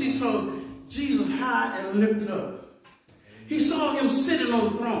Jesus. He saw Jesus high and lifted up. He saw him sitting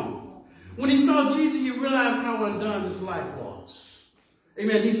on the throne. When he saw Jesus, he realized how undone his life was.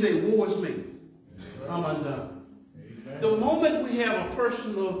 Amen. He said, woe is me. I'm undone. The moment we have a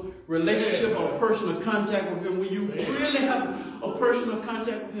personal relationship or a personal contact with him, when you really have a personal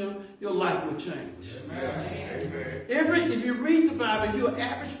contact with him, your life will change. Amen. If you read the Bible, if you're an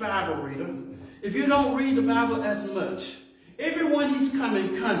average Bible reader, if you don't read the Bible as much, everyone he's come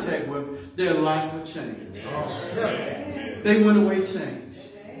in contact with, their life would change. They went away changed.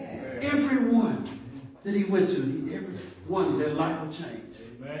 Everyone that he went to, everyone, their life would change.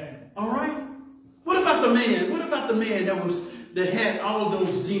 All right? What about the man? What about the man that had all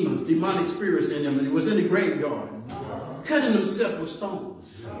those demons, demonic spirits in him, and he was in the graveyard, cutting himself with stones?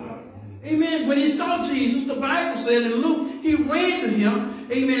 Amen. When he saw Jesus, the Bible said in Luke, he ran to him,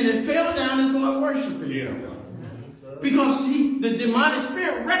 amen, and fell down and started worshiping him. Because the demonic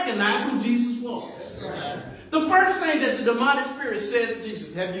spirit recognized who Jesus was. The first thing that the demonic spirit said to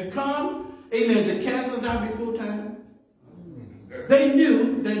Jesus, have you come, amen, to cast us out before time? They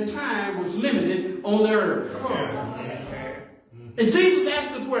knew that time was limited on the earth. And Jesus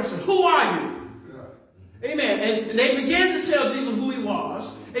asked the question, who are you? Amen. And they began to tell Jesus who he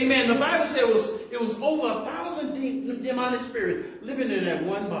was. Amen. The Bible said it was over 1,000 demonic spirits living in that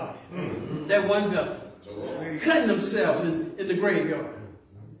one body, that one vessel, cutting themselves in the graveyard.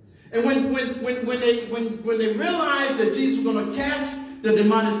 And when they realized that Jesus was going to cast the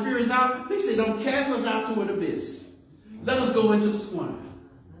demonic spirits out, they said, don't cast us out to an abyss. Let us go into the swine.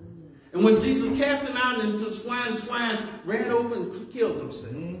 And when Jesus cast them out into the swine ran over and killed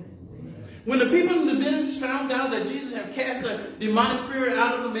themselves. When the people in the village found out that Jesus had cast the demonic spirit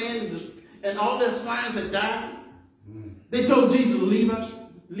out of the man and all their swines had died, they told Jesus to leave us,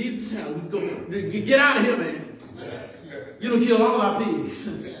 leave the town, get out of here, man. You don't kill all our pigs.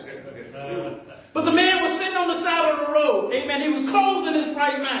 But the man was sitting on the side of the road. Amen. He was clothed in his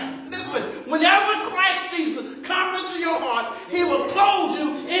right mind. Listen, whenever Christ Jesus comes into your heart, he will clothe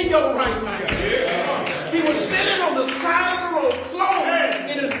you in your right mind. He was sitting on the side of the road, clothed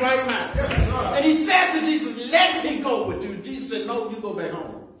in his right mind. And he said to Jesus, let me go with you. Jesus said, no, you go back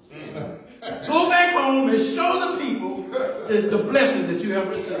home. Go back home and show the people the blessing that you have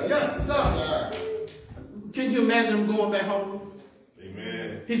received. Can you imagine him going back home?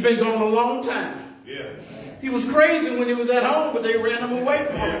 Amen. He's been gone a long time. Yeah. He was crazy when he was at home, but they ran him away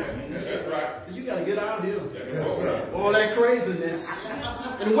from home. That's right. So you got to get out of here. That's right. All that craziness.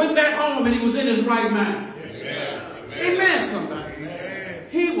 And went back home and he was in his right mind. Amen. Amen, somebody.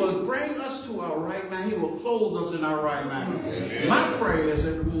 He will bring us to our right mind. He will clothe us in our right mind. Amen. My prayer is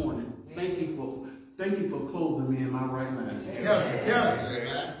every morning, thank you for clothing me in my right mind.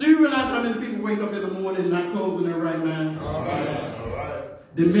 Yeah. Do you realize how many people wake up in the morning and not clothed in their right mind? All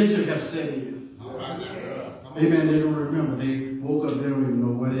right. Dementia have set in. Amen. They don't remember. They woke up, they don't even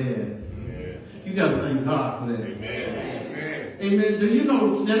know where they at. You got to thank God for that. Amen. Amen. Do you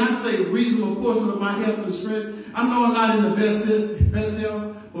know, then I say reasonable portion of my health and strength. I know I'm not in the best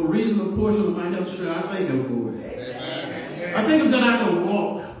health, but reasonable portion of my health and strength, I thank him for it. I think that I can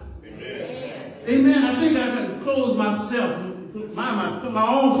walk. Amen. I think I can clothe myself, put my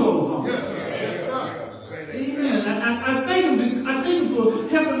own clothes on. Amen. I thank him for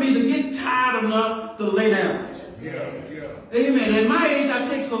helping me to get tired enough to lay down. Amen. At my age, I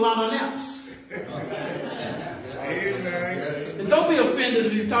take a lot of naps. And don't be offended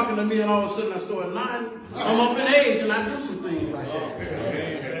if you're talking to me and all of a sudden I start lying. I'm up in age and I do some things like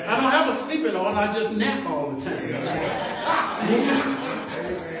that. I don't have a sleeping order. I just nap all the time.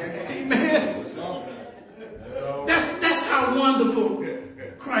 Amen. That's how wonderful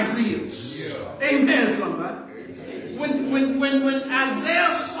Christ is. Amen, somebody. When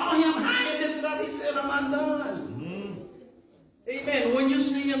Isaiah saw him high and lifted up, he said, I'm undone. Amen. When you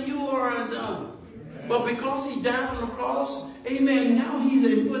see him, you are undone. But because he died on the cross, amen, now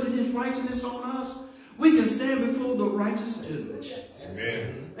he's putting his righteousness on us. We can stand before the righteous judge.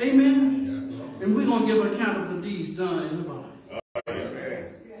 Amen. Amen. And we're going to give account of the deeds done in the body.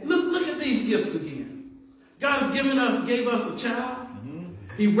 Look at these gifts again. God gave us a child.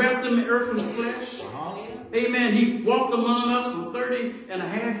 He wrapped him in earthly flesh. Amen. He walked among us for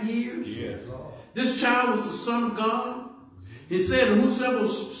 30.5 years. Yes. This child was the Son of God. He said, whosoever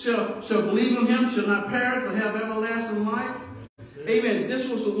shall believe in him shall not perish but have everlasting life. Amen. This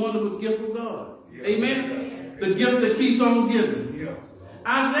was the wonderful gift of God. Amen. The gift that keeps on giving.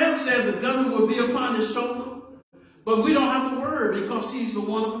 Isaiah said the government will be upon his shoulder, but we don't have to worry because he's the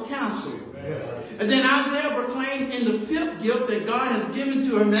wonderful counselor. And then Isaiah proclaimed in the 5th gift that God has given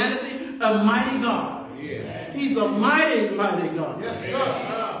to humanity a mighty God. He's a mighty, mighty God.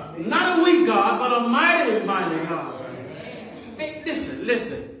 Not a weak God, but a mighty, mighty God. Hey,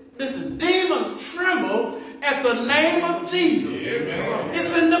 listen. Demons tremble at the name of Jesus.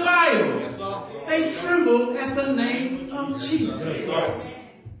 It's in the Bible. They tremble at the name of Jesus.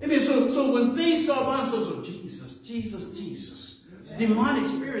 Amen. So when things start bouncing, so Jesus, demonic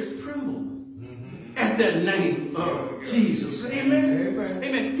spirits tremble at that name of Jesus. Amen.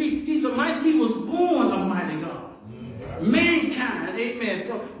 Amen. He was born a mighty God. mankind, amen,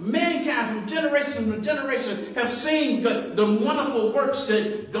 from generation to generation have seen the wonderful works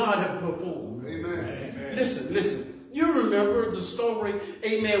that God has performed. Amen. Listen. You remember the story,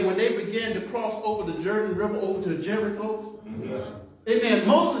 amen, when they began to cross over the Jordan River over to Jericho? Amen.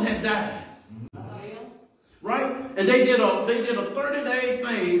 Moses had died. Right? And they did a 30-day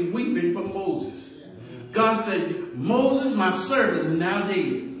thing weeping for Moses. God said, Moses, my servant, is now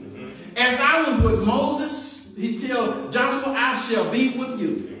dead. As I was with Moses, he told Joshua, I shall be with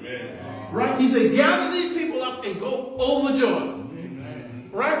you. Right? He said, gather these people up and go over Jordan.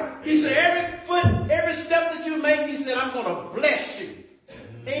 Right? He said, every step that you make, he said, I'm going to bless you.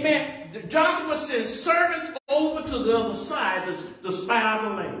 Amen. Joshua sent servants over to the other side to spy out the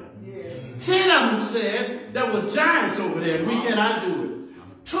land. 10 of them said there were giants over there. We cannot do it.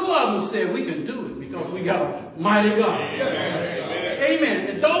 2 of them said we can do it because we got a mighty God. Amen.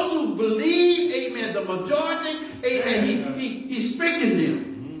 And those who believe, amen, the majority, amen, he strengthened them.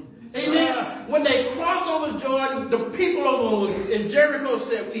 Amen. When they crossed over Jordan, the people over in Jericho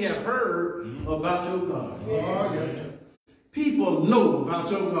said, we have heard about your God. People know about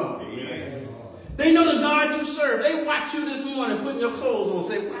your God. They know the God you serve. They watch you this morning putting your clothes on and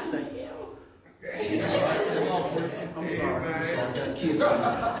say, what the hell? I'm sorry. I got kids.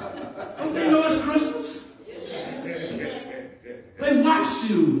 Don't they know it's Christmas? They watch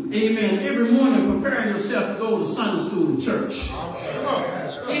you, amen, every morning preparing yourself to go to Sunday school and church.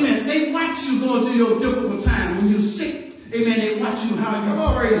 Amen. They watch you going through your difficult time when you're sick. Amen. They watch you how you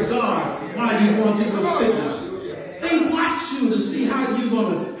praise God while you're going through your sickness. They watch you to see how you're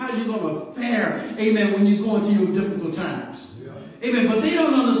gonna fare, amen, when you go into your difficult times. Amen. But they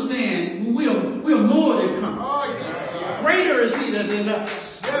don't understand we're more than conquerors. Greater is he that's in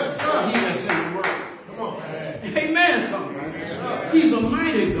us. He that's in the world. Come on. Amen, somebody. He's a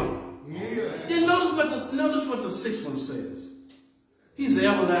mighty God. Then notice what the 6th one says. He's the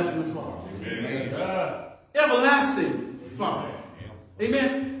everlasting Father. Everlasting Father.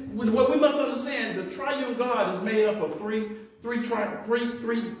 Amen. What we must understand, the triune God is made up of three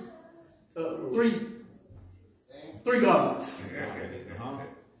gods.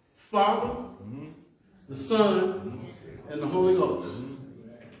 Father, the Son, and the Holy Ghost.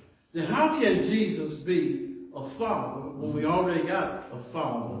 Then how can Jesus be a Father when we already got a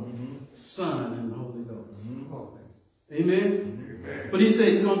Father, Son, and the Holy Ghost? Amen? But he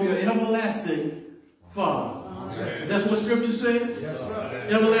says he's going to be an everlasting Father. That's what Scripture says?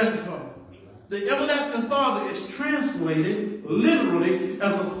 Everlasting Father. The everlasting Father is translated literally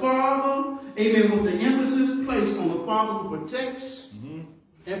as a father, amen, with the emphasis placed on the Father who protects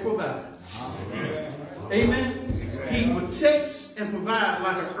and provides. Amen. He protects and provides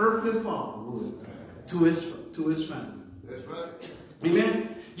like an earthly father would to his family. That's right.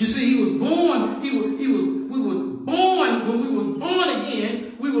 Amen. You see, he was born. We were born when we were born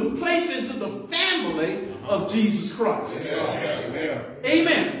again. We were placed into the family of Jesus Christ. Amen.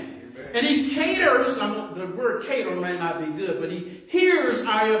 Amen. And he caters. The word cater may not be good, but he hears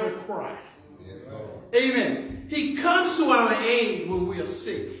our every cry. Amen. He comes to our aid when we are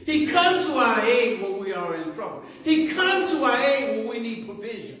sick. He comes to our aid when we are in trouble. He comes to our aid when we need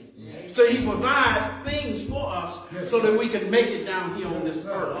provision. So he provides things for us so that we can make it down here on this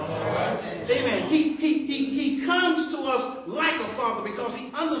earth. Amen. He comes to us like a father because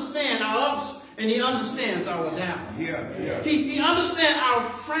he understands our ups and he understands our downs. He understands our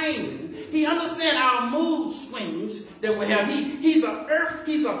frame. He understands our mood swings that we have. He's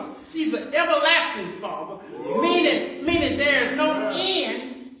an everlasting father, meaning there is no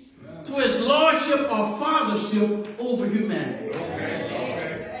end to his lordship or fathership over humanity.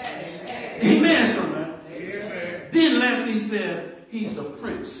 Amen, somebody. Then lastly he says he's the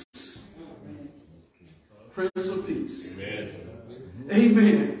Prince of Peace.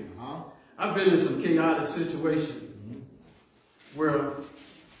 Amen. I've been in some chaotic situations where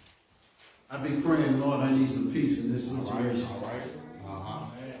I've been praying, Lord, I need some peace in this situation.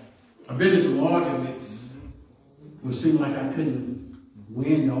 I've been in some arguments where it seemed like I couldn't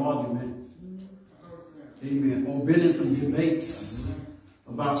win the argument. Amen. Or been in some debates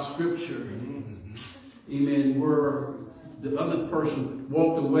about Scripture. Amen. Where the other person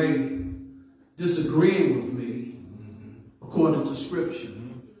walked away disagreeing with me according to Scripture.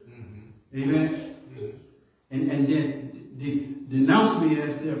 Amen. And then denounce me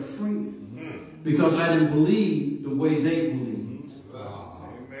as their friend because I didn't believe the way they believed.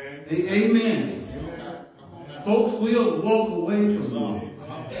 Amen. Folks will walk away from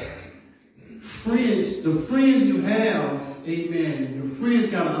you. Friends, the friends you have, amen, your friends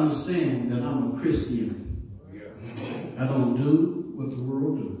got to understand that I'm a Christian. I don't do what the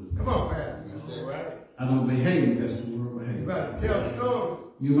world do. Come on, man. I don't behave as the world You better tell the story.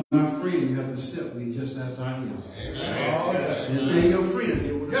 You're my friend. You have to accept me just as I am. Amen. And then your friend,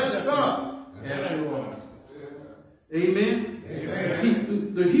 they will Yes, accept sir. you as you are. Amen?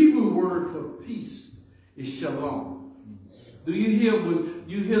 Amen. The Hebrew word for peace is shalom. Do you hear when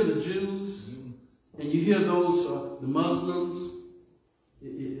you hear the Jews and you hear those the Muslims,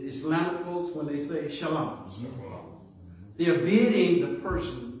 Islamic folks, when they say shalom? They're bidding the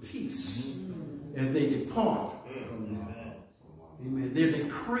person peace as they depart from them. Amen. They're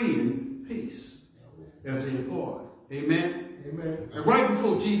decreeing peace as they depart. Amen. Amen. And right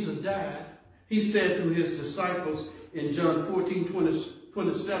before Jesus died, he said to his disciples in John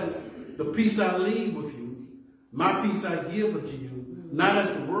 14:27, the peace I leave with you, my peace I give unto you, not as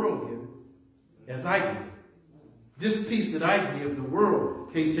the world gives, as I give. This peace that I give, the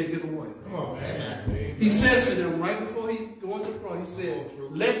world can't take it away. Come on. He says to them right before he going to the cross, he said,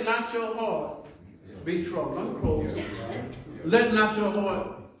 let not your heart be troubled. I'm closing. Let not your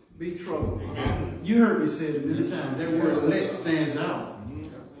heart be troubled. You heard me say it many times. That word let stands out.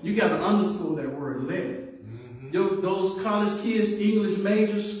 You got to underscore that word let. Those college kids, English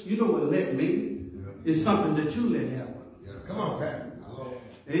majors, you know what let means. It's something that you let happen. Come on, Pastor.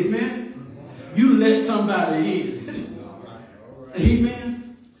 Amen. You let somebody in.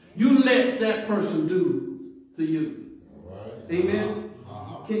 Amen. You let that person do to you. Amen.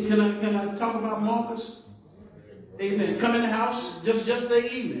 Can I talk about Marcus? Amen. Come in the house just yesterday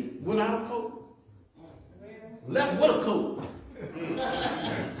evening without a coat. Left with a coat.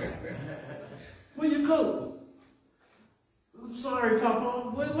 Where your coat? I'm sorry,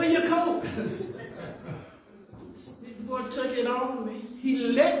 Papa. Where your coat? The boy took it off of me. He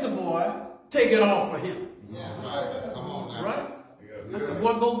let the boy take it off of him. Right. Come on now. Right? I said,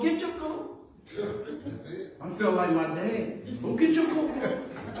 boy, go get your coat. That's it. I feel like my dad. Go get your coat.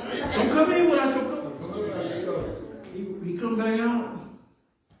 Don't come in without your coat. He come back out.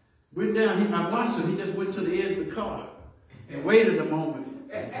 Went down. I watched him. He just went to the edge of the car and waited a moment.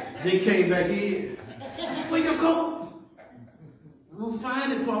 Then came back in. I said, where your coat? I'm going to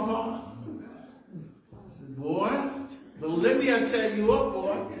find it, Papa. I said, boy, don't let me tear you up,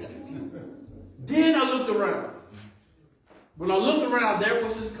 boy. Then I looked around. When I looked around, there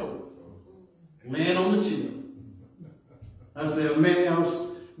was his coat. Man on the chair. I said,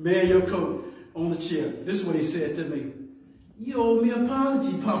 man, your coat on the chair. This is what he said to me. You owe me an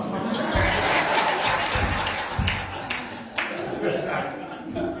apology, Papa.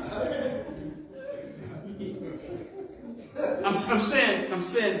 I'm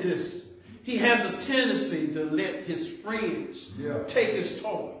saying this. He has a tendency to let his friends take his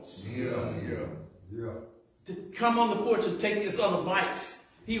toys. Yeah. To come on the porch and take his other bikes.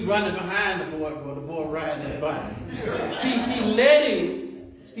 He running behind the boy riding his bike. He let him.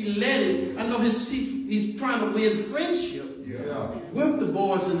 I know he's trying to win friendship with the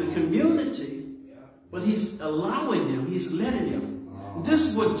boys in the community, but he's allowing them, he's letting them. This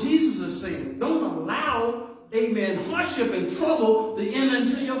is what Jesus is saying. Don't allow, amen, hardship and trouble to enter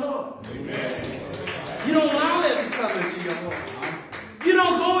into your heart. Amen. You don't allow that to come into your heart. You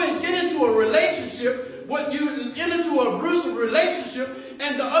don't go and get into a relationship, what you get into an abusive relationship,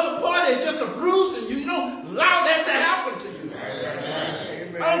 and the other party is just abusing you. You don't allow that to happen to you.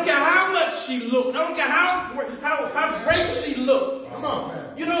 Amen. I don't care how much she looked. I don't care how great she looked. Come on,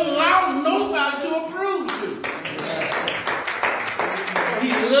 man. You don't allow nobody to abuse you.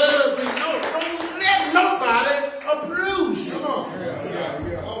 He loves you. No, don't let nobody abuse you. Come on.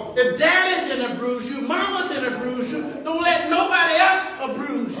 If daddy didn't abuse you, mama didn't abuse you, don't let nobody else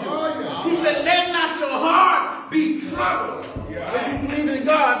abuse you. He said, let not your heart be troubled. If you believe in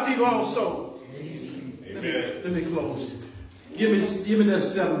God, believe also. Amen. Let me close. Give me that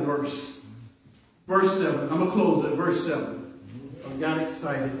 7th verse. Verse 7. I'm going to close at verse 7. I got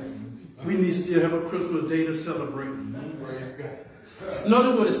excited. We need to still have a Christmas day to celebrate.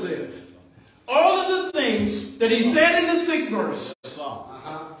 Notice what it says. All of the things that he said in the 6th verse,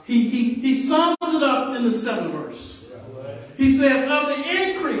 he sums it up in the 7th verse. He said, of the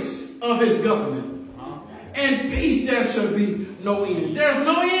increase of his government and peace there shall be no end. There's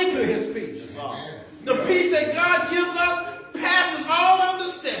no end to his peace. The peace that God gives us passes all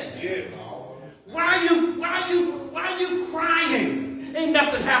understanding. Why are you crying? Ain't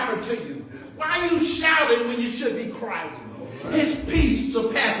nothing happened to you. Why are you shouting when you should be crying? His peace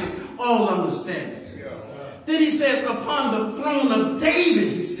surpasses all understanding. Then he said, upon the throne of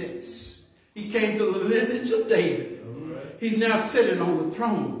David he sits. He came to the lineage of David. He's now sitting on the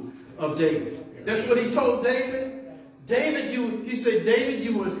throne of David. That's what he told David. He said, David,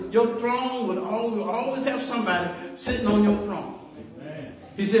 your throne would always have somebody sitting on your throne.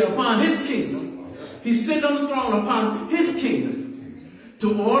 He said, upon his kingdom He's sitting on the throne upon his kingdom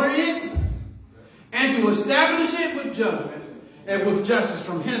to order it and to establish it with judgment and with justice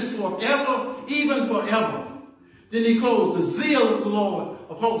from henceforth ever, even forever. Then he closed, the zeal of the Lord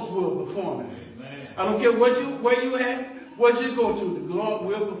of hosts will perform it. Amen. I don't care where you at, what you go to, the Lord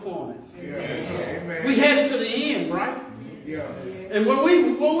will perform it. Yeah. We headed to the end, right? Yeah. And what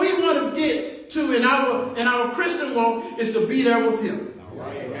we want to get to in our Christian walk is to be there with him.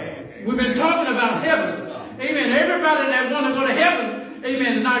 Right. We've been talking about heaven. Amen. Everybody that want to go to heaven,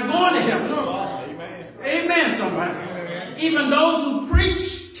 amen, is not going to heaven. Amen. Amen, somebody. Amen. Even those who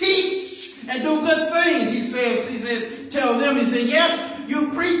preach, teach, and do good things, he said, tell them, he said, yes,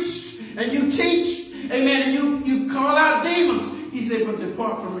 you preach and you teach, amen, and you call out demons. He said, but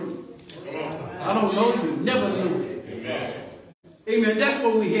depart from me. I don't know you, never knew you. Amen. Amen. That's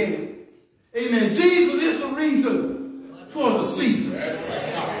what we had. Amen. Jesus is the reason for the season.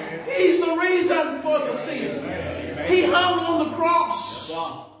 He's the reason for the season. He hung on the cross.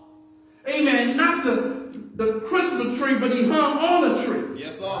 Amen. Not the Christmas tree, but he hung on a tree.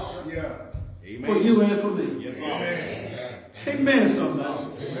 Yes, sir. Yeah. For you and for me. Yes, sir. Amen, somebody.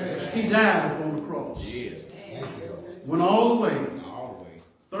 He died upon the cross. Yes. Went all the way.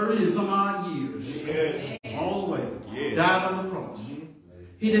 30 and some odd years. Yes. All the way. Yes. Died on the cross.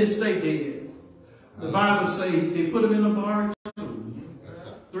 He didn't stay dead. The Bible says they put him in a barge.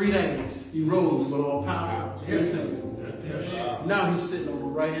 3 days. He rose with all power. Yes. Now he's sitting on the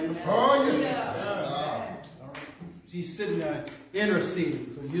right hand of the Father. Oh, yeah. He's sitting there interceding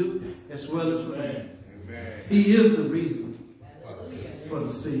for you as well as for me. He is the reason for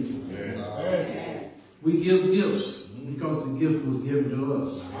the season. We give gifts because the gift was given to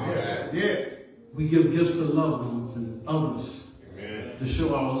us. We give gifts to loved ones and others to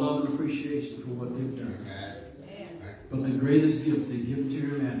show our love and appreciation for what they've done. But the greatest gift they give to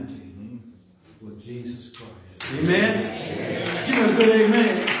humanity was Jesus Christ. Amen? Give us a good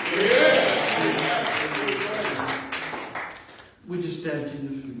amen. We just stand to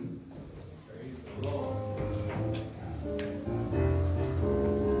your feet.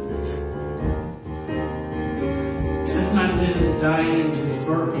 Let's not let us die in his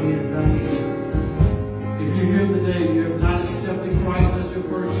birth being done here. If you're here today, you have not accepted Christ as your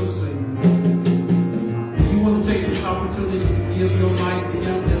personal Savior, and you want to take this opportunity to give your life to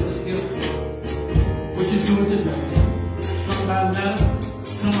him as a gift, what you do it today. Come by matter,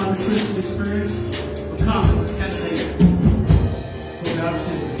 come on the Christian experience, or come as a candidate for God's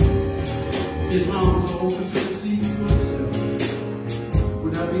His arms are open to